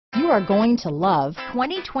are going to love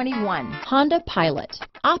 2021 Honda Pilot.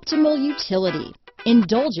 Optimal utility,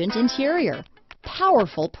 indulgent interior,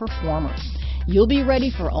 powerful performer. You'll be ready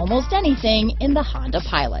for almost anything in the Honda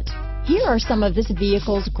Pilot. Here are some of this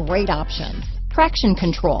vehicle's great options: traction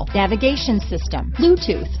control, navigation system,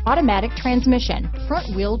 Bluetooth, automatic transmission,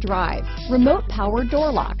 front wheel drive, remote power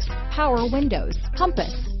door locks, power windows,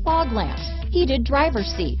 compass, fog lamps, heated driver's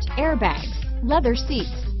seat, airbags, leather seats,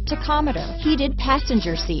 tachometer, heated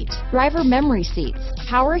passenger seat, driver memory seats,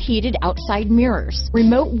 power heated outside mirrors,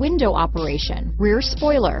 remote window operation, rear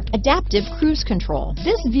spoiler, adaptive cruise control.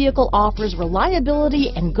 This vehicle offers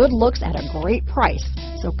reliability and good looks at a great price.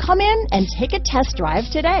 So come in and take a test drive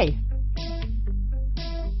today.